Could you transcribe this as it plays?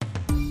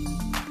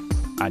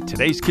On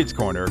today's Kids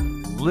Corner,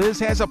 Liz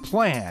has a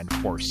plan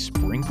for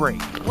spring break.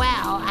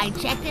 Well, I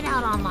checked it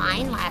out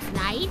online last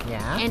night.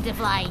 Yeah? And to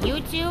fly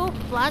you two,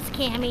 plus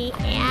Cammie,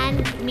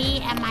 and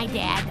me and my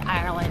dad to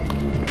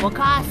Ireland will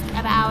cost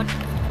about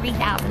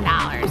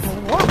 $3,000.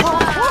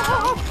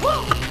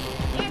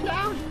 Stand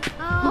down.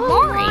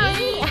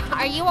 Maury,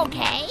 are you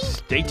okay?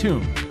 Stay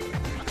tuned.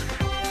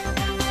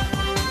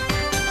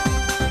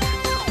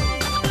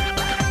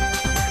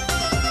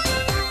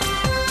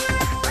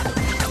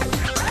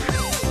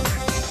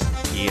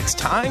 It's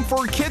time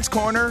for Kids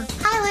Corner.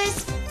 Hi,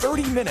 Liz.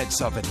 30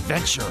 minutes of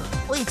adventure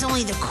Well, it's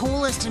only the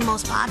coolest and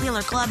most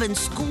popular club in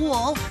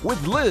school.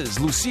 with Liz,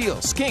 Lucille,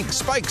 Skink,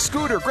 Spike,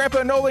 Scooter,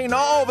 Grandpa Noli, and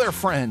all their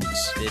friends.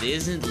 It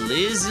isn't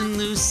Liz and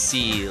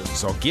Lucille.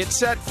 So get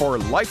set for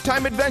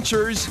lifetime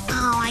adventures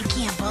Oh, I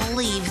can't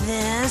believe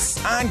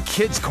this. on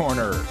Kids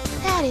Corner.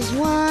 That is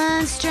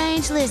one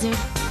strange lizard.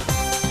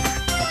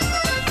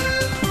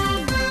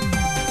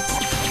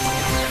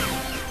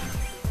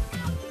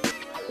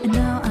 And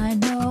now I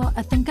know,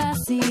 I think I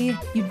see,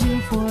 you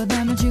do for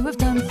them what you have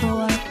done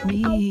for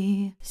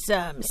me.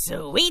 Some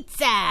sweet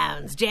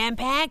sounds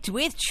jam-packed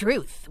with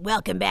truth.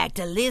 Welcome back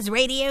to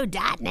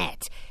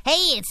LizRadio.net. Hey,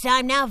 it's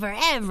time now for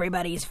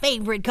everybody's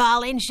favorite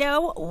call-in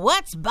show,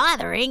 What's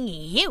Bothering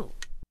You?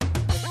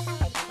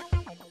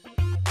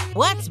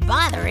 What's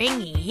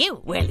Bothering You?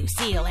 Where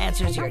Lucille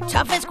answers your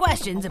toughest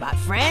questions about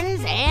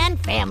friends and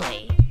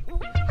family.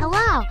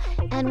 Hello,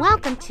 and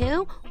welcome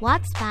to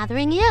What's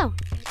Bothering You?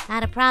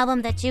 Got a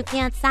problem that you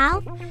can't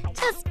solve?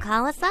 Just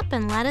call us up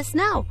and let us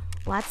know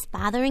what's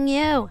bothering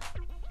you.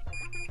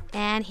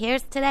 And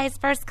here's today's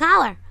first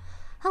caller.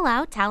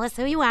 Hello, tell us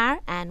who you are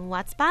and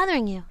what's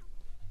bothering you.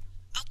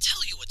 I'll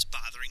tell you what's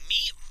bothering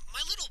me. My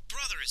little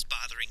brother is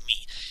bothering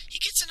me. He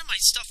gets into my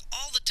stuff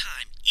all the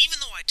time, even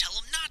though I tell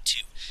him not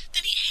to.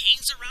 Then he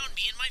hangs around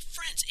me and my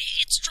friends.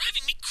 It's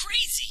driving me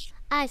crazy.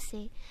 I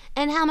see.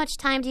 And how much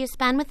time do you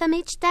spend with them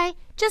each day?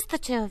 Just the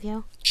two of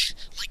you.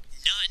 Like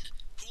none.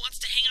 Who wants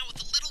to hang out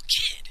with a little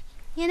kid?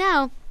 You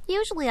know,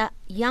 usually a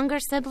younger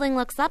sibling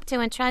looks up to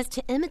and tries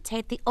to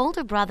imitate the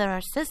older brother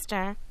or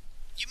sister.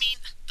 You mean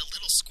the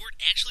little squirt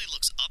actually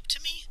looks up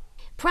to me?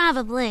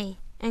 Probably.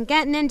 And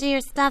getting into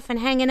your stuff and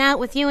hanging out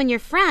with you and your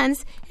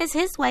friends is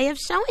his way of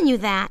showing you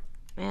that.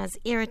 As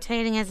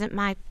irritating as it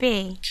might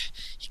be.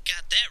 You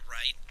got that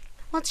right.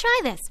 Well, try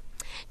this.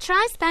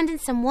 Try spending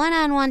some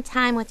one-on-one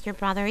time with your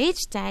brother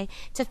each day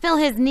to fill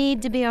his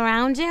need to be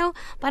around you,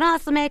 but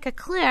also make it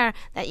clear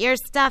that your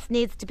stuff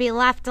needs to be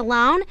left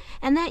alone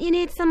and that you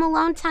need some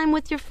alone time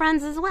with your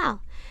friends as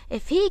well.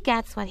 If he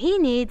gets what he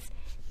needs,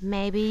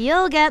 maybe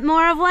you'll get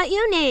more of what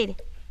you need.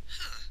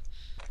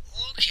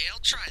 Okay, I'll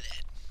try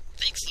that.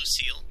 Thanks,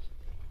 Lucille.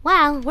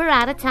 Well, we're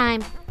out of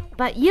time,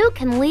 but you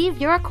can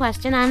leave your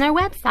question on their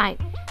website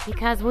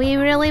because we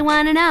really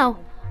want to know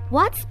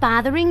what's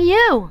bothering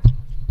you.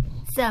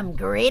 Some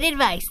great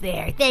advice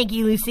there. Thank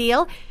you,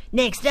 Lucille.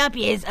 Next up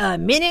is A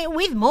Minute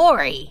with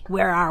Maury,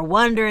 where our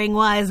wondering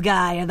wise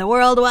guy of the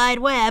World Wide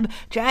Web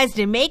tries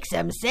to make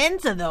some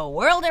sense of the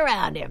world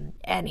around him.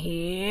 And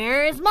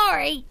here's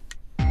Maury.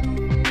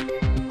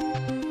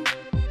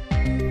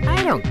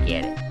 I don't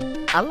get it.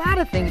 A lot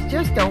of things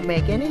just don't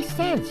make any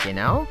sense, you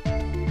know?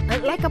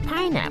 Like a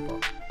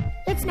pineapple.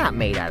 It's not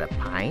made out of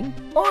pine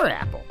or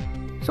apple.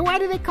 So why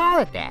do they call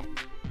it that?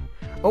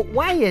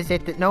 Why is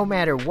it that no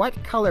matter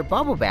what color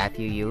bubble bath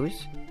you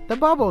use, the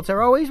bubbles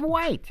are always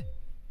white?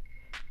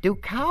 Do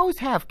cows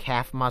have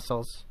calf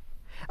muscles?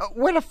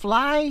 Would a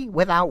fly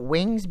without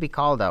wings be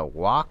called a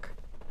walk?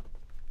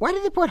 Why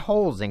do they put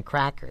holes in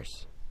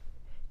crackers?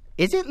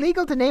 Is it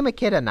legal to name a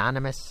kid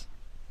Anonymous?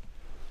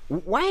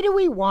 Why do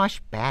we wash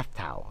bath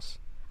towels?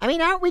 I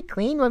mean, aren't we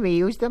clean when we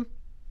use them?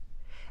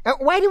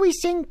 Why do we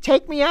sing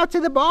Take Me Out to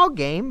the Ball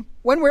Game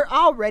when we're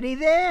already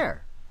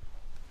there?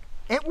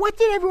 And what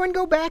did everyone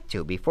go back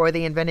to before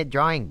they invented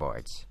drawing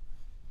boards?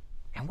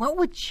 And what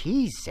would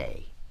cheese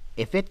say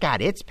if it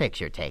got its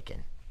picture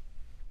taken?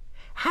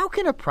 How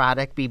can a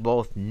product be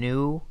both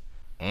new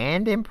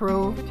and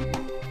improved?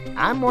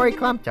 I'm Maury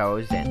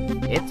Klumptoes,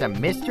 and it's a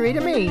mystery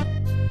to me.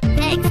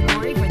 Thanks,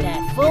 Maury, for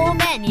that full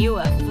menu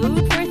of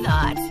food for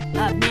thought.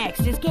 Up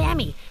next is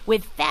Cammie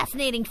with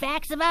fascinating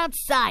facts about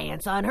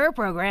science on her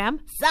program,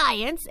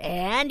 Science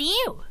and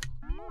You.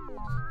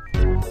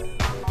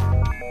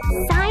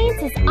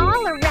 Science is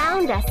all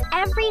around us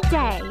every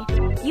day.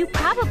 You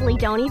probably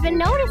don't even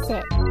notice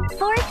it.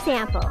 For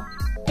example,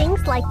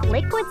 things like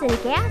liquids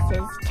and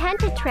gases tend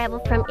to travel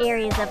from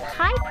areas of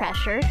high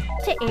pressure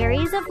to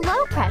areas of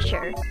low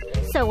pressure.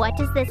 So what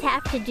does this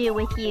have to do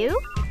with you?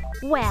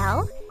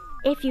 Well,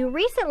 if you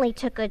recently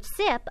took a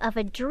sip of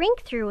a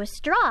drink through a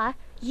straw,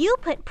 you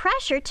put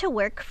pressure to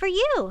work for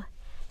you.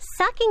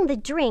 Sucking the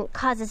drink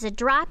causes a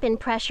drop in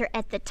pressure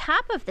at the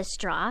top of the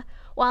straw,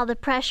 while the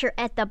pressure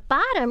at the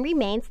bottom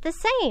remains the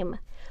same.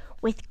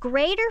 With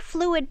greater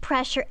fluid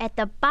pressure at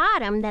the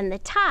bottom than the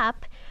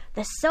top,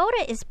 the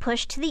soda is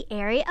pushed to the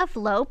area of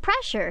low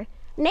pressure,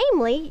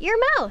 namely your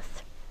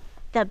mouth.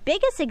 The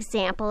biggest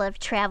example of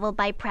travel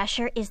by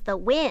pressure is the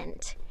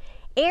wind.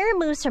 Air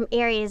moves from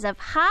areas of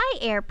high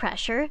air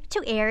pressure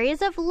to areas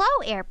of low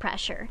air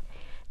pressure.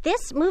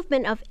 This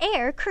movement of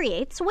air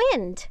creates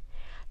wind.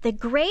 The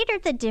greater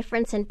the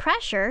difference in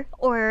pressure,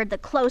 or the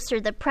closer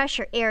the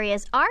pressure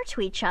areas are to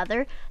each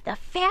other, the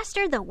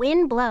faster the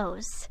wind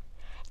blows.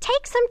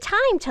 Take some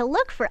time to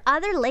look for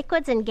other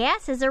liquids and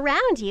gases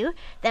around you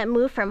that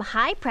move from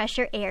high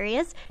pressure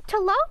areas to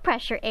low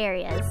pressure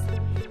areas.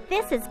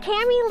 This is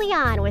Cammie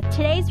Leon with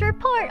today's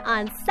report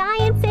on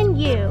Science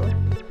and You.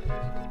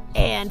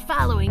 And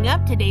following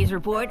up today's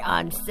report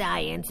on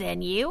Science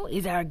and You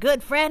is our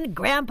good friend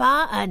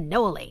Grandpa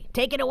Anole.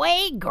 Take it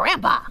away,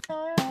 Grandpa.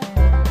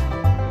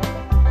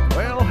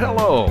 Well,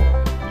 hello.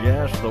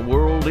 Yes, the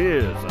world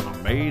is an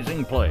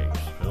amazing place,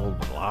 filled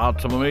with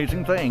lots of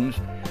amazing things.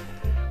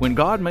 When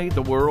God made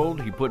the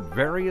world, He put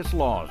various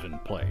laws in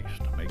place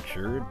to make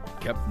sure it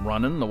kept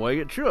running the way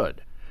it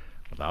should.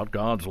 Without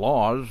God's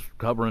laws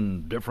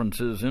covering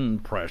differences in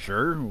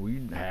pressure,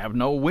 we'd have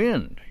no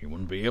wind. You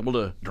wouldn't be able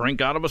to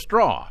drink out of a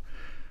straw.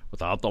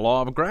 Without the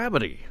law of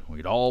gravity,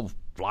 we'd all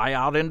fly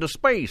out into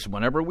space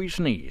whenever we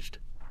sneezed.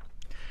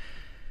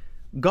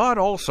 God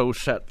also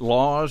set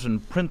laws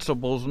and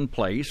principles in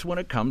place when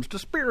it comes to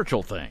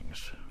spiritual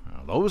things.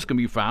 Now, those can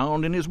be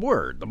found in His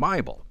Word, the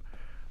Bible.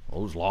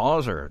 Those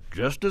laws are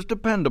just as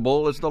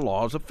dependable as the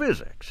laws of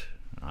physics.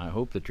 I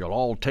hope that you'll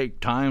all take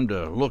time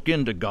to look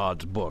into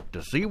God's book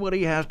to see what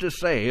He has to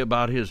say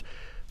about His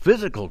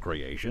physical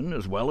creation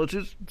as well as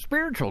His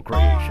spiritual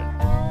creation.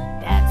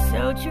 That's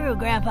so true,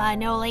 Grandpa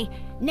Anole.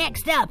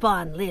 Next up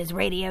on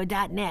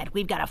LizRadio.net,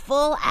 we've got a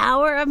full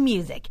hour of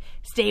music.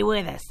 Stay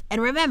with us.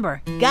 And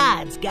remember,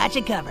 God's got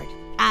you covered.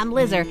 I'm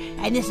Lizzer,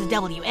 and this is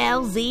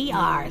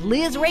WLZR,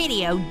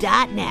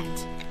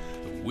 LizRadio.net.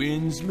 The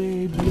winds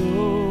may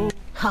blow.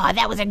 Oh,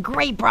 that was a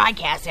great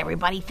broadcast,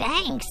 everybody.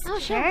 Thanks. Oh,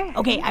 sure.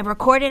 Okay, I've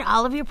recorded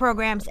all of your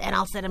programs, and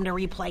I'll set them to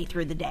replay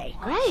through the day.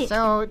 Great.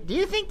 So, do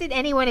you think that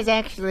anyone is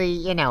actually,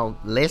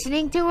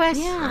 listening to us?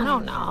 Yeah, I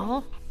don't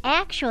know.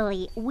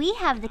 Actually, we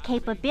have the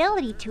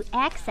capability to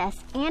access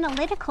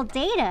analytical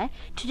data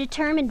to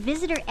determine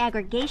visitor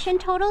aggregation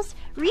totals,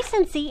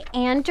 recency,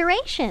 and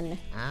duration.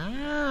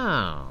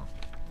 Oh.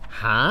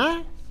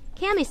 Huh?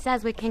 Cammie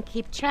says we can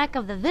keep track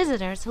of the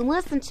visitors who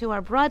listen to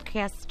our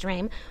broadcast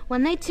stream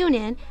when they tune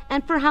in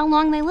and for how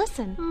long they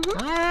listen.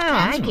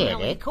 I get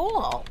Really it.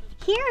 cool.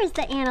 Here is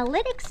the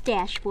analytics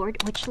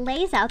dashboard, which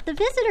lays out the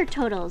visitor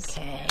totals.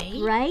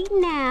 Okay. Right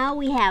now,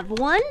 we have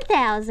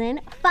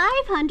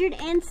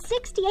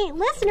 1,568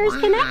 listeners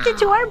connected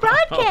to our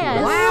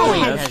broadcast. Wow,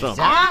 that's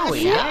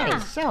something. That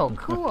is so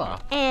cool.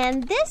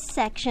 And this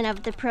section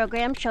of the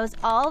program shows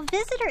all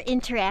visitor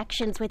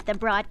interactions with the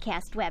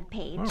broadcast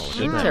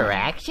webpage.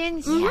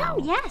 Interactions?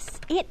 Yes,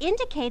 it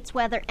indicates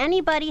whether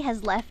anybody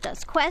has left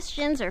us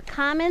questions or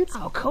comments.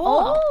 Oh,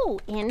 cool. Oh,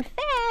 in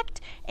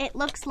fact, it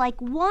looks like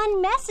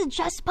one message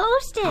just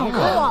posted.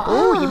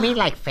 Oh, you mean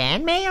like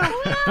fan mail?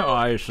 Oh,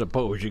 I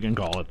suppose you can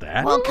call it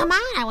that. Well, come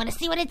on. I want to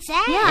see what it says.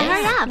 Yeah,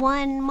 hurry up.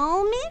 One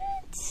moment.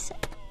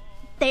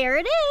 There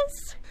it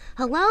is.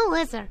 Hello,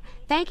 Lizzer.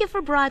 Thank you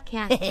for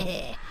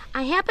broadcasting.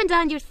 I happened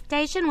on your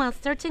station while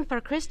searching for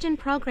Christian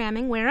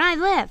programming where I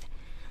live.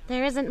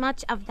 There isn't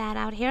much of that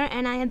out here,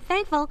 and I am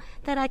thankful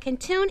that I can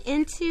tune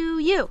into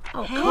you.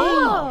 Oh,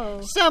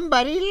 cool.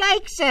 Somebody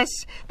likes us.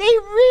 They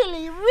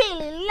really,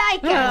 really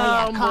like us.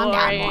 Yeah, calm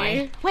down,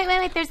 boy.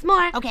 Wait, there's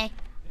more. Okay.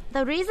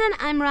 The reason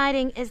I'm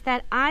writing is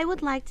that I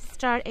would like to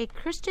start a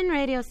Christian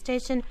radio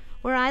station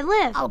where I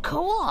live. Oh,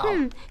 cool.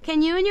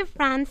 Can you and your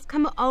friends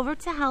come over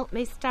to help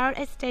me start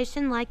a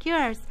station like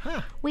yours?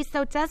 We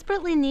so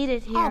desperately need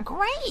it here. Oh,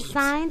 great.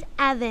 Signed,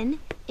 Evan,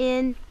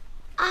 in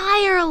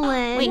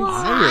Ireland. Wait,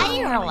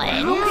 Ireland?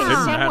 How can Isn't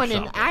that someone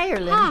in something?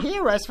 Ireland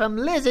hear us from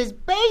Liz's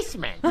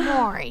basement?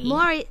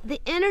 Maury, the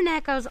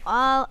internet goes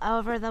all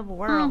over the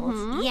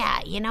world.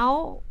 Yeah,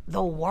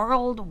 the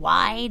World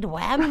Wide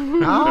Web.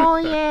 Oh,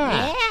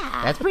 yeah.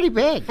 Yeah. That's pretty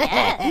big.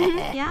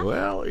 Yeah.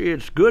 Well,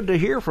 it's good to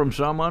hear from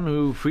someone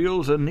who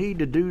feels a need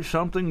to do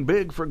something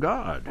big for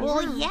God.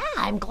 Well, yeah,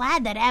 I'm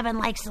glad that Evan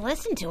likes to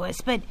listen to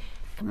us, but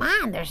come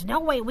on, there's no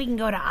way we can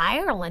go to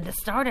Ireland to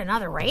start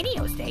another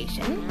radio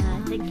station. I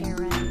think you're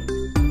right.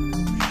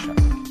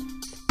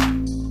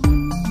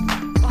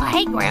 Well,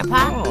 hey,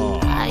 Grandpa.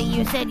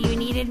 You said you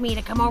needed me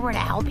to come over to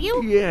help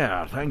you?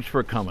 Yeah, thanks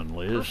for coming,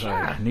 Liz. Sure.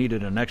 I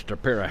needed an extra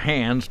pair of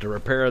hands to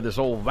repair this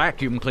old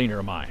vacuum cleaner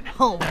of mine.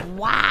 Oh,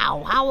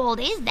 wow. How old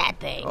is that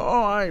thing?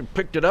 Oh, I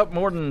picked it up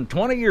more than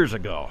 20 years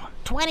ago.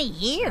 20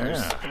 years?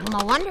 Yeah.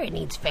 No wonder it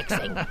needs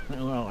fixing.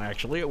 Well,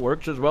 actually, it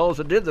works as well as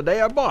it did the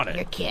day I bought it.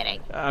 You're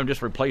kidding. I'm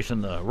just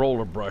replacing the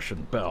roller brush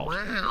and belt.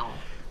 Wow.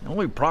 The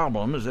only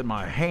problem is that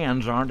my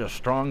hands aren't as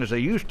strong as they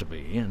used to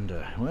be, and,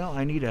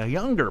 I need a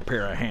younger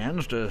pair of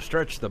hands to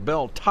stretch the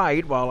belt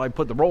tight while I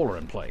put the roller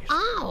in place.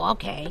 Oh,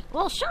 okay.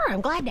 Well, sure,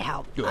 I'm glad to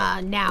help.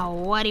 Good. Now,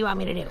 what do you want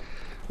me to do?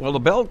 Well, the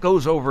belt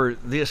goes over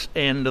this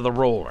end of the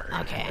roller.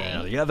 Okay.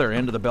 The other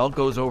end of the belt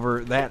goes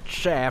over that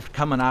shaft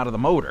coming out of the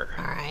motor.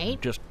 All right.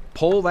 Just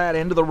pull that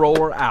end of the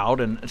roller out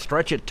and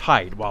stretch it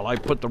tight while I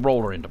put the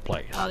roller into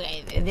place.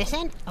 Okay, this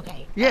end?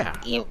 Okay. Yeah.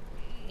 You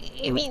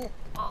mean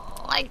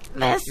like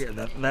this.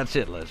 Yeah, that's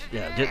it, Liz.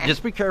 Yeah,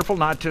 just be careful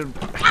not to...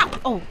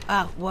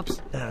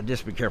 Whoops.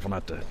 Just be careful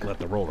not to let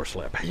the roller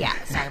slip. Yeah,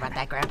 sorry about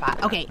that, Grandpa.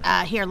 Okay,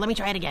 here, let me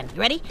try it again.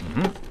 You ready?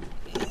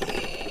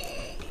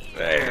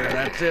 There,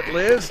 that's it,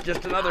 Liz.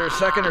 Just another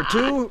second or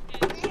two.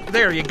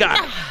 There, you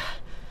got it.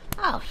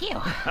 Oh, phew.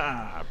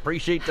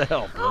 Appreciate the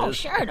help, Liz. Oh,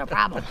 sure, no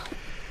problem.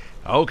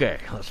 Okay,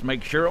 let's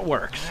make sure it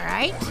works. All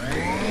right.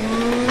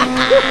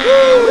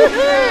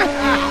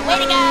 Way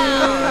to go!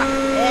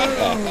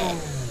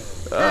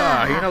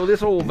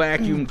 This old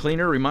vacuum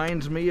cleaner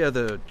reminds me of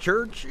the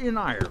church in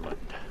Ireland.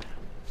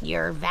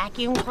 Your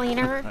vacuum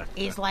cleaner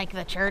is like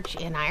the church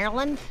in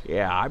Ireland?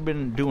 Yeah, I've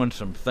been doing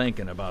some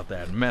thinking about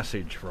that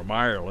message from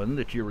Ireland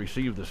that you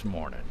received this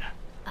morning.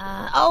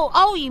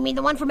 You mean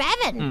the one from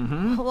Evan?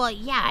 Mm-hmm. Well,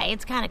 yeah,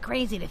 it's kind of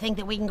crazy to think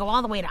that we can go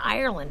all the way to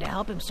Ireland to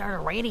help him start a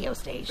radio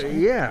station.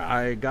 Yeah,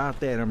 I got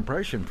that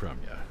impression from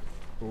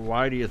you.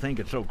 Why do you think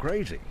it's so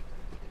crazy?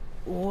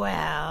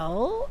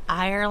 Well,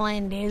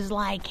 Ireland is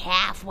like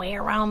halfway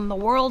around the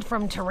world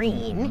from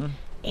Turin,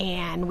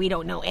 and we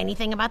don't know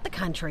anything about the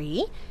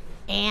country,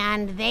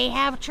 and they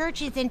have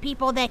churches and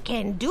people that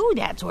can do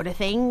that sort of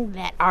thing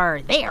that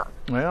are there.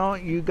 Well,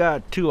 you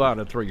got 2 out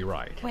of 3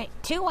 right. Wait,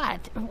 2 out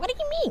of 3? What do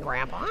you mean,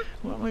 Grandpa?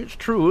 Well, it's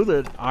true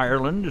that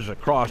Ireland is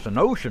across an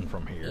ocean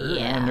from here,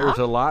 Yeah. and there's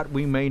a lot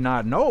we may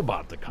not know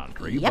about the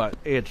country, Yep. but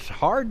it's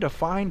hard to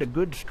find a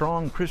good,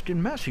 strong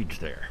Christian message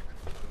there.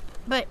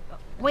 But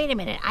wait a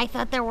minute, I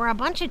thought there were a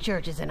bunch of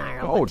churches in Oh,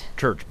 Ireland.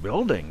 church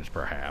buildings,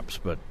 perhaps,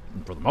 but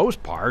for the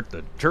most part,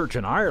 the church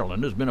in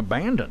Ireland has been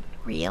abandoned.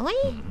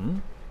 Really? Mm-hmm.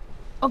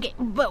 Okay,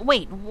 but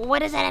wait, what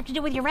does that have to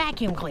do with your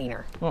vacuum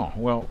cleaner? Oh,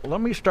 well,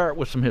 let me start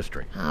with some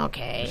history.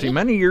 Okay. See,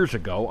 many years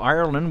ago,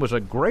 Ireland was a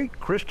great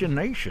Christian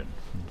nation.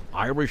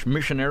 Irish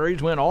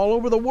missionaries went all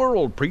over the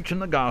world preaching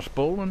the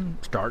gospel and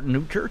starting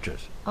new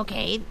churches.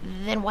 Okay,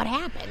 then what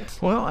happened?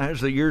 Well,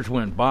 as the years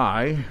went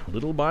by,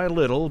 little by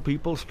little,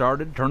 people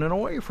started turning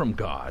away from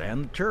God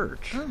and the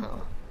church.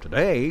 Oh.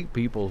 Today,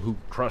 people who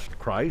trust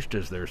Christ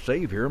as their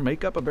Savior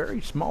make up a very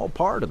small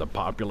part of the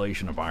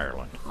population of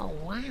Ireland. Oh,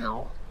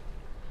 wow.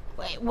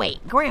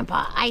 Wait,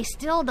 Grandpa, I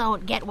still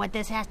don't get what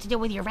this has to do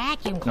with your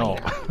vacuum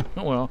cleaner.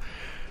 No. Well,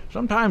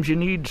 sometimes you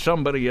need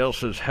somebody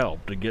else's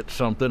help to get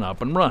something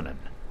up and running.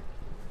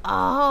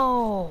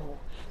 Oh,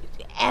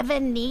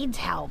 Evan needs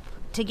help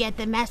to get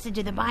the message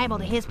of the Bible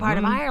to his part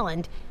of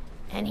Ireland,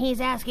 and he's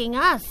asking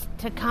us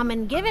to come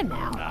and give him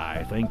now.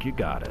 I think you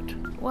got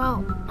it.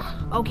 Well,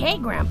 okay,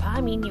 Grandpa,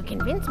 I mean, you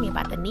convinced me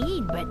about the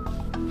need, but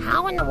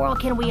how in the world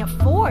can we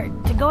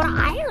afford to go to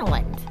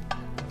Ireland?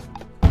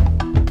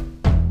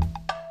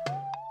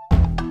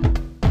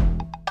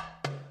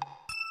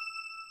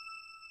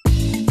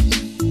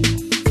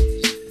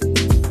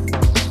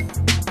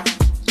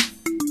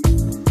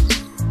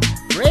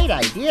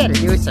 Idea to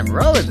do some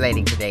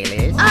rollerblading today,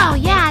 Liz. Oh,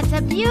 yeah, it's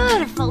a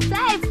beautiful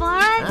day for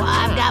it. Well,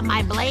 I've got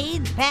my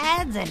blades,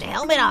 pads, and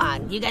helmet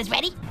on. You guys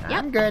ready?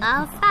 I'm good.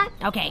 All set.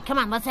 Okay, come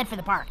on, let's head for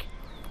the park.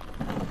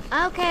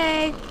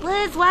 Okay,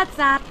 Liz, what's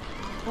up?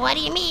 What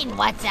do you mean,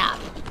 what's up?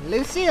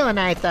 Lucille and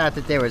I thought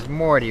that there was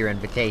more to your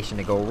invitation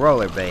to go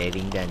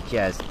rollerblading than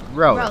just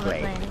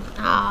rollerblading.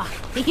 Oh,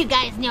 you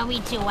guys know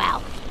me too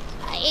well.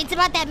 It's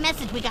about that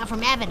message we got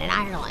from Evan in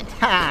Ireland.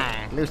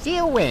 Ha!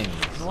 Lucille wins.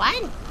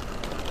 What?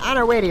 On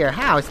our way to your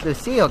house,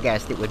 Lucille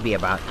guessed it would be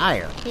about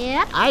Ireland.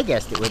 Yep. I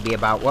guessed it would be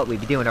about what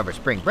we'd be doing over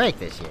spring break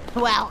this year.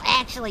 Well,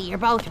 actually, you're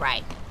both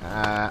right.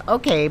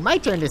 Okay, my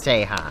turn to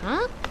say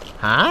huh.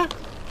 Huh?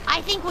 I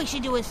think we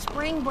should do a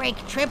spring break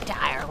trip to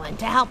Ireland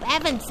to help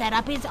Evan set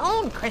up his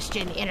own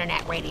Christian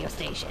internet radio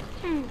station.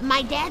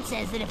 My dad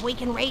says that if we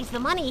can raise the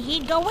money,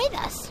 he'd go with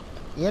us.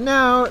 You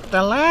know,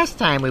 the last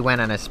time we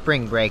went on a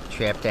spring break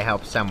trip to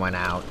help someone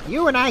out,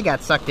 you and I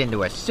got sucked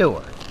into a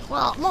sewer.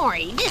 Well,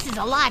 Maury, this is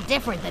a lot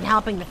different than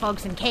helping the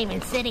folks in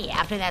Cayman City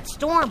after that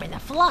storm and the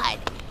flood.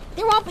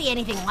 There won't be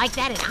anything like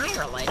that in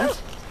Ireland.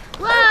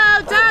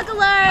 Whoa, dog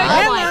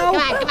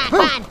alert! Come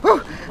on.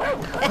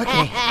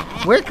 Okay,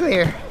 we're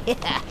clear.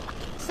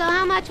 So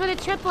how much would a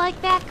trip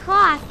like that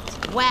cost?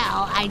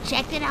 Well, I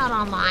checked it out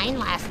online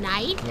last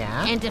night.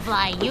 Yeah? And to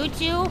fly you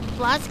two,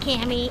 plus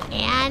Cammie,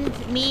 and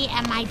me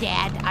and my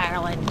dad to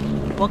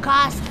Ireland will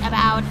cost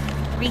about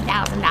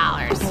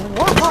 $3,000.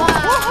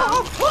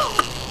 Whoa.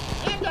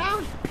 Stand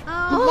down.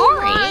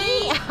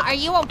 Maury, are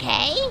you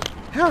okay?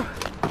 Oh,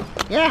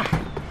 yeah,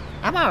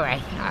 I'm all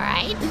right. All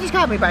right. You just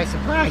caught me by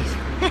surprise.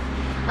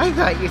 I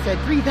thought you said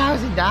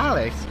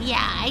 $3,000. Yeah,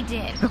 I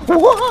did.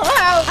 Whoa!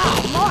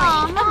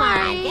 Maury, come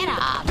on, get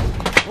up.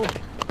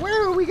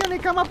 Where are we going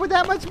to come up with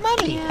that much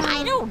money?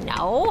 I don't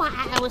know.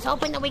 I was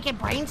hoping that we could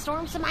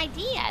brainstorm some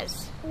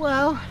ideas.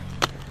 Well,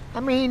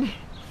 I mean,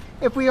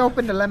 if we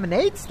opened a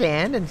lemonade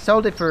stand and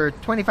sold it for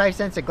 25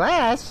 cents a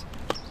glass,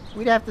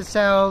 we'd have to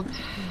sell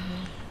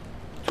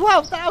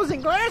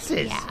 12,000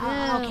 glasses.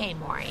 Yeah, okay,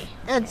 Maury.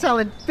 And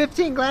selling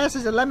 15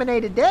 glasses of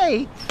lemonade a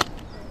day,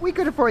 we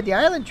could afford the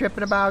island trip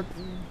in about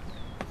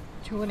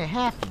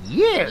 2.5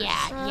 years?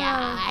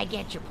 Yeah, I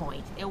get your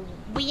point.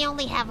 We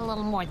only have a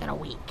little more than a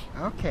week.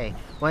 Okay.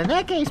 Well, in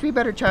that case, we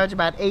better charge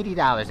about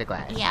 $80 a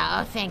glass.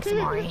 Yeah, thanks,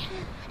 Maury.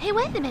 Hey,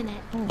 wait a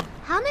minute.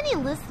 How many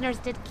listeners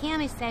did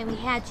Cammie say we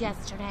had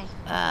yesterday?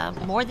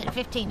 More than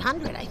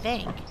 1,500, I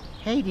think.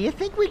 Hey, do you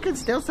think we could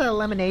still sell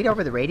lemonade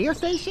over the radio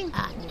station?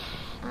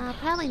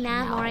 Probably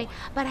not, Maury.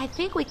 But I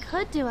think we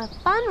could do a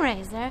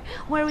fundraiser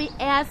where we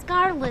ask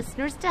our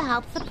listeners to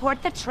help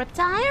support the trip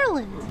to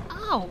Ireland.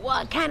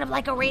 Oh, kind of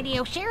like a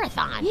radio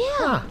share-a-thon. Yeah.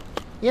 Huh.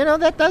 You know,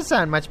 that does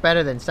sound much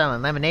better than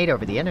selling lemonade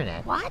over the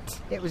internet. What?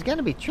 It was going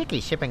to be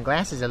tricky shipping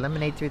glasses of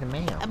lemonade through the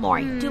mail.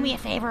 Maury, do me a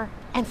favor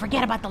and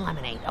forget about the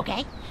lemonade,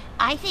 okay?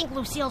 I think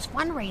Lucille's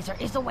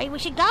fundraiser is the way we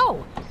should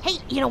go. Hey,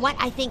 you know what?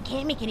 I think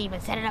Cammie can even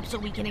set it up so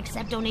we can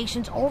accept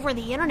donations over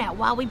the internet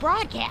while we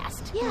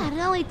broadcast. Yeah,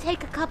 it'll only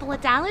take a couple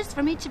of dollars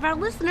from each of our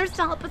listeners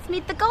to help us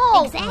meet the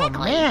goal.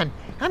 Exactly. Oh, man.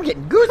 I'm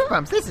getting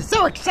goosebumps. This is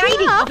so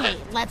exciting. Yeah. Okay,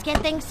 let's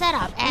get things set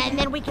up, and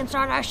then we can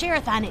start our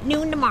share-a-thon at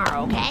noon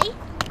tomorrow, okay?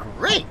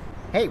 Great.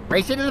 Hey,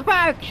 race into the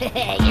park.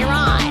 You're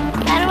on.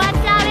 Better watch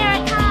out,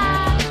 Erica.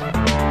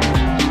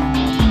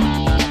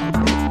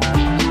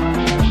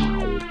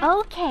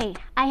 Okay,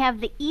 I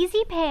have the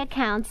Easy Pay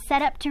account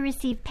set up to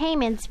receive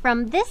payments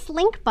from this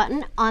link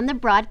button on the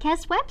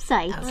broadcast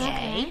website.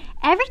 Okay.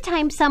 Every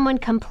time someone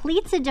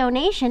completes a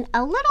donation,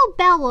 a little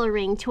bell will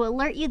ring to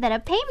alert you that a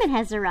payment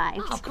has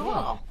arrived. Oh,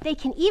 cool. They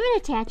can even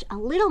attach a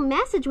little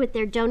message with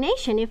their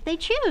donation if they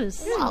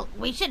choose. Well,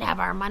 we should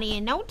have our money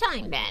in no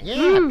time then.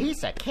 Yeah, a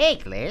piece of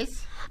cake,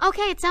 Liz.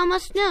 Okay, it's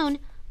almost noon.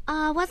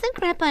 Wasn't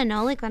Grandpa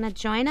Anoli going to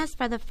join us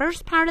for the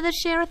first part of the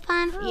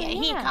share-a-thon? Yeah,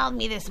 he called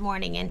me this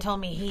morning and told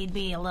me he'd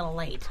be a little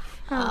late.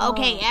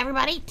 Okay,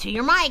 everybody, to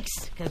your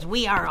mics, because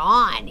we are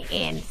on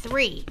in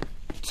 3,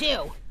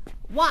 2,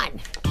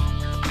 1.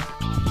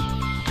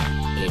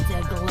 It's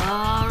a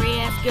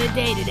glorious good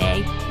day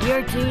today.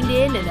 You're tuned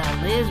in to the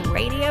Liz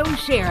Radio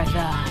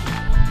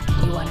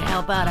Share-a-thon. We want to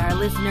help out our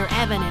listener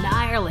Evan in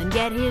Ireland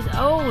get his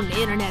own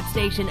internet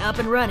station up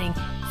and running,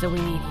 so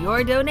we need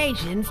your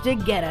donations to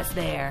get us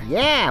there.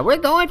 Yeah, we're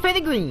going for the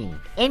green.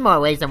 In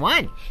more ways than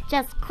one.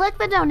 Just click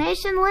the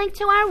donation link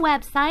to our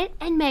website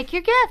and make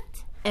your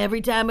gift. Every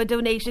time a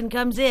donation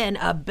comes in,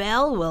 a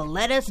bell will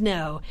let us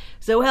know.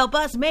 So help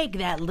us make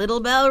that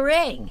little bell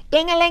ring.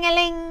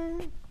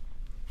 Ding-a-ling-a-ling.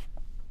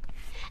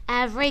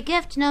 Every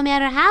gift, no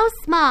matter how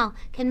small,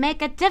 can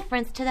make a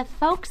difference to the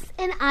folks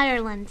in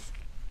Ireland.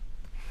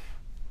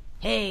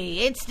 Hey,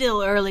 it's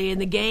still early in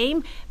the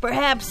game.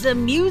 Perhaps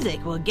some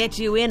music will get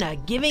you in a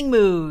giving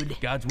mood.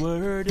 God's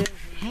word is...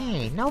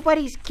 Hey,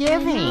 nobody's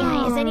giving.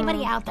 Yeah, is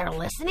anybody out there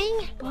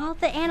listening? Well,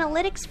 the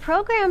analytics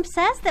program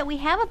says that we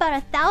have about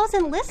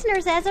 1,000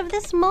 listeners as of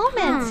this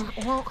moment.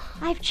 Well,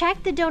 I've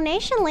checked the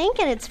donation link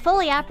and it's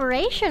fully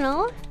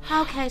operational.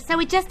 Okay, so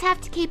we just have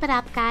to keep it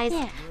up, guys.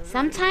 Yeah.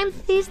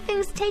 Sometimes these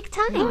things take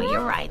time. no,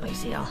 you're right,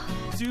 Lucille.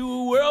 To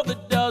a world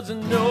that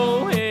doesn't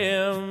know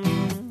him,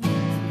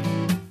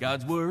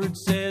 God's word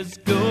says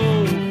go.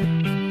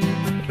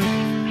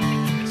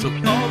 So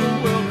all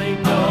the world may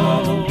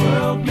know.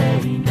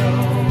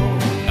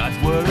 God's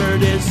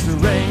word is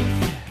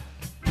strength.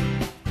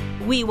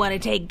 We want to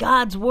take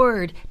God's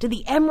word to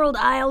the Emerald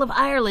Isle of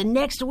Ireland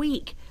next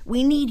week.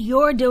 We need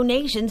your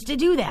donations to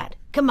do that.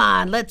 Come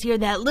on, let's hear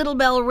that little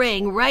bell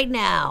ring right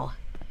now.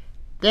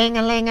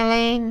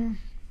 Ding-a-ling-a-ling.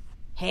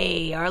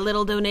 Hey, our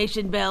little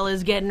donation bell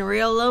is getting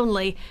real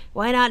lonely.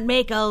 Why not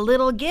make a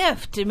little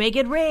gift to make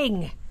it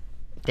ring?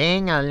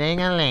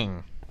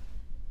 Ding-a-ling-a-ling.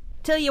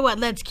 Tell you what,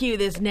 let's cue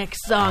this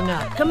next song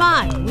up. Come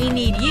on, we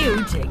need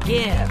you to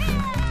give.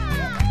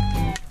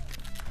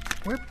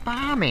 We're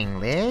bombing,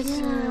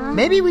 Liz.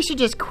 Maybe we should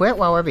just quit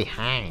while we're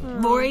behind.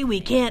 Maury, we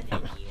can't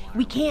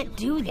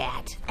do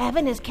that.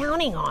 Evan is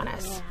counting on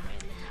us.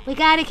 We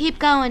gotta keep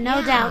going,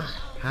 no doubt.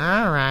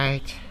 All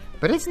right.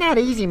 But it's not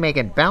easy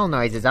making bell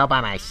noises all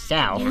by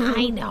myself. Yeah,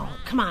 I know.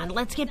 Come on,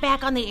 let's get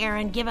back on the air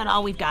and give it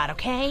all we've got,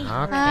 okay? Okay.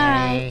 All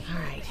right.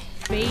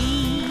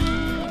 Fade.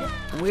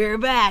 We're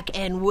back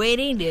and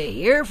waiting to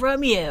hear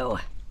from you.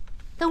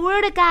 The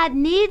Word of God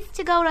needs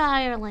to go to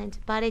Ireland,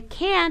 but it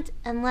can't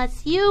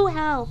unless you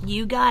help.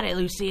 You got it,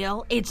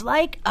 Lucille. It's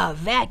like a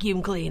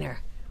vacuum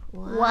cleaner.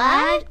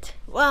 What?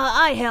 Well,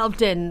 I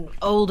helped an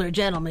older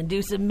gentleman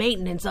do some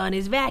maintenance on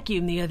his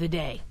vacuum the other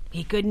day.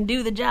 He couldn't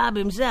do the job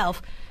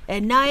himself,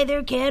 and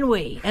neither can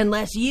we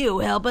unless you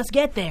help us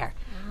get there.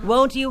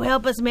 Won't you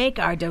help us make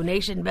our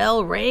donation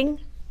bell ring?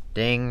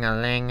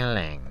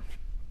 Ding-a-ling-a-ling.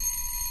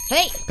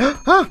 Hey!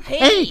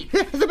 Hey,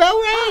 the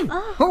bell rang!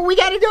 Oh, we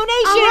got a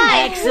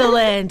donation!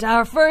 Excellent!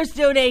 Our first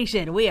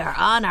donation. We are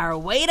on our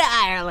way to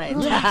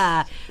Ireland.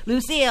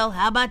 Lucille,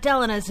 how about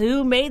telling us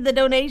who made the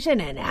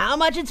donation and how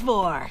much it's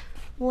for?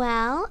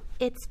 Well,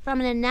 it's from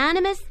an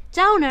anonymous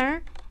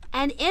donor,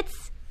 and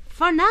it's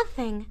for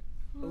nothing.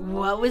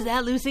 What was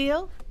that,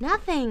 Lucille?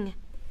 Nothing.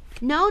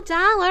 No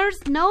dollars,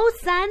 no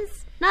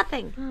cents,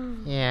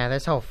 nothing. Yeah,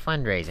 this whole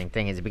fundraising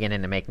thing is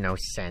beginning to make no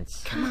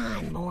sense. Come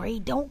on, Maury,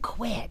 don't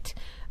quit.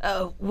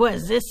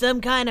 Was this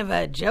some kind of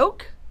a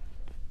joke?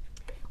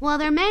 Well,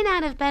 there may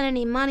not have been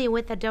any money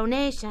with the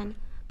donation,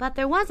 but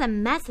there was a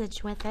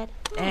message with it.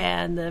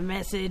 And the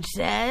message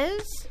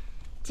says?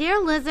 Dear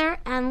Lizzer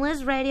and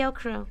Liz Radio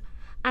crew,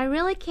 I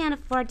really can't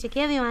afford to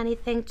give you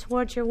anything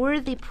towards your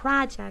worthy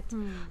project,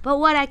 but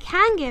what I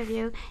can give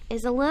you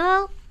is a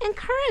little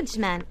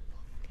encouragement.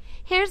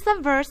 Here's the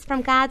verse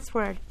from God's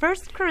Word, 1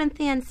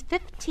 Corinthians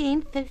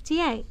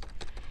 15:58.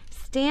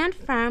 Stand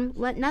firm,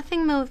 let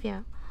nothing move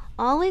you.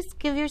 Always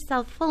give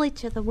yourself fully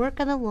to the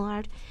work of the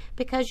Lord,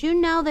 because you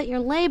know that your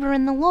labor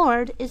in the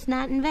Lord is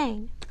not in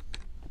vain.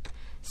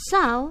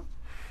 So,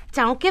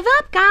 don't give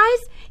up, guys.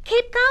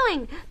 Keep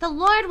going. The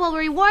Lord will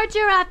reward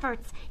your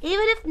efforts,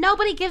 even if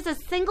nobody gives a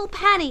single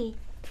penny.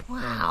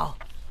 Wow,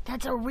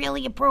 that's a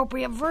really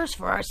appropriate verse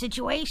for our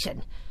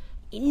situation.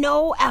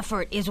 No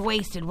effort is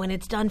wasted when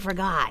it's done for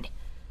God.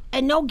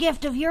 And no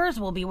gift of yours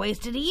will be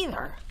wasted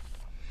either.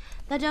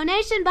 The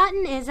donation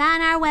button is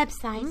on our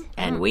website.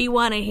 And we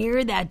want to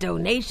hear that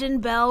donation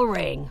bell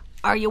ring.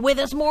 Are you with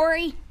us,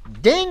 Maury?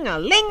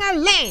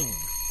 Ding-a-ling-a-ling!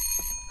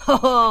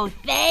 Oh,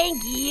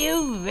 thank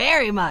you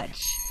very much.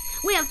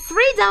 We have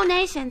 3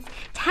 donations,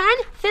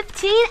 $10,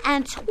 $15,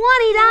 and $20.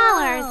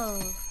 Whoa.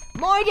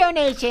 More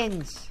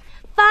donations.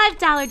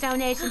 $5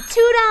 donation,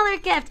 $2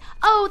 gift.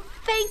 Oh,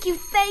 thank you,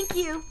 thank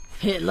you.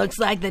 It looks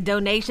like the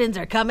donations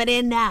are coming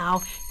in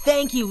now.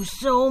 Thank you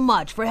so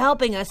much for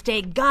helping us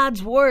take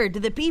God's word to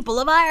the people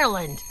of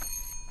Ireland.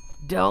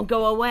 Don't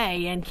go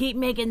away and keep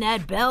making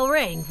that bell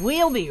ring.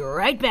 We'll be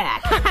right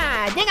back.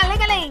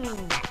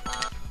 Ding-a-ling-a-ling!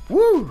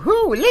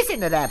 Woo-hoo!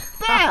 Listen to that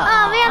bell!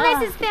 Oh, man,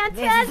 this is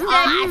fantastic. This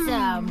is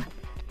awesome.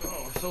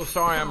 So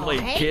sorry I'm late,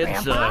 hey,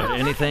 kids. Grandpa.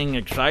 Anything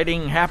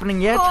exciting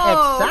happening yet?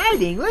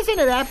 Exciting! Listen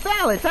to that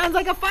bell. It sounds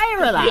like a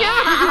fire alarm.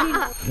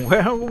 Yeah.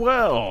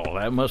 Well,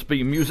 that must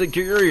be music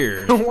to your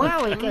ears.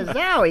 Wowie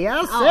kazowie,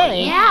 I'll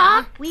say.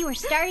 Yeah. We were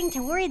starting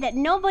to worry that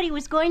nobody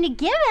was going to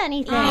give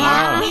anything.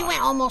 Yeah, we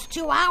went almost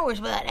 2 hours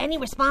without any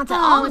response at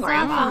all,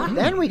 Grandpa.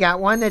 Then we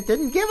got one that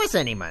didn't give us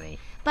any money.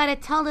 But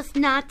it told us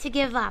not to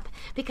give up,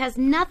 because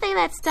nothing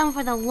that's done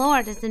for the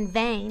Lord is in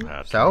vain.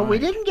 So we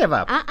didn't give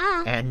up.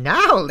 And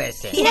now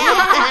listen.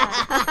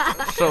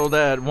 So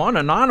that one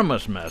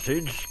anonymous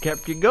message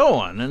kept you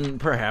going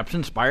and perhaps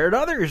inspired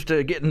others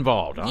to get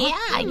involved, huh?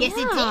 Yeah, I guess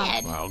it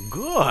did. Well,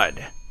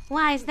 good.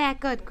 Why is that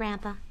good,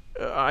 Grandpa?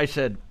 I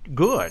said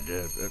good.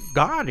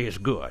 God is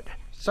good.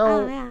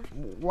 So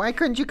why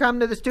couldn't you come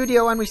to the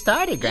studio when we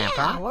started,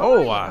 Grandpa?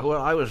 Well,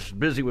 I was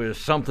busy with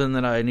something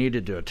that I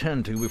needed to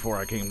attend to before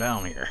I came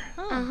down here.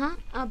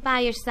 By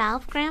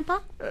yourself, Grandpa?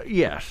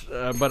 Yes,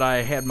 but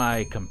I had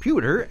my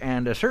computer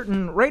and a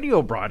certain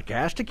radio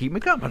broadcast to keep me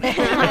company.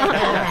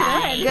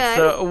 Good.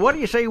 So what do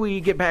you say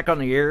we get back on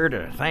the air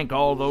to thank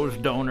all those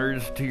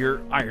donors to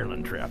your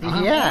Ireland trip?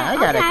 Huh? Yeah, I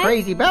got a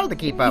crazy bell to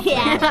keep up with.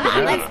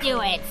 Let's do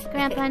it.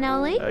 Grandpa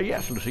Noli?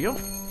 Yes, Lucille.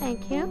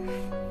 Thank you.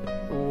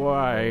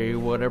 Why,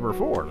 whatever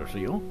for,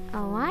 Lucille.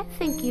 Oh, I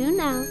think you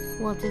know.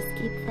 We'll just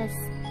keep this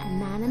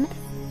anonymous.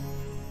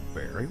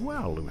 Very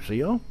well,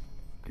 Lucille.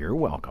 You're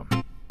welcome.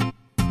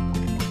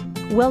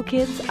 Well,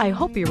 kids, I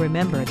hope you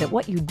remember that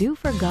what you do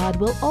for God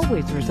will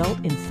always result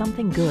in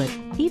something good,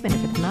 even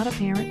if it's not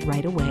apparent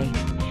right away.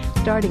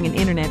 Starting an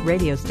internet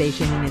radio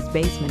station in his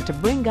basement to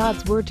bring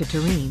God's Word to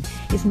Turin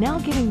is now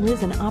giving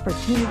Liz an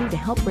opportunity to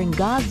help bring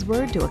God's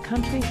Word to a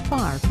country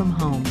far from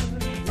home.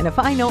 And if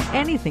I know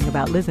anything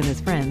about Liz and his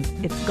friends,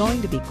 it's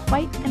going to be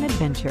quite an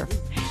adventure.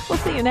 We'll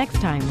see you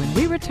next time when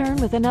we return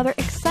with another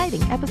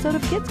exciting episode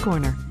of Kids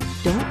Corner.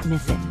 Don't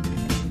miss it.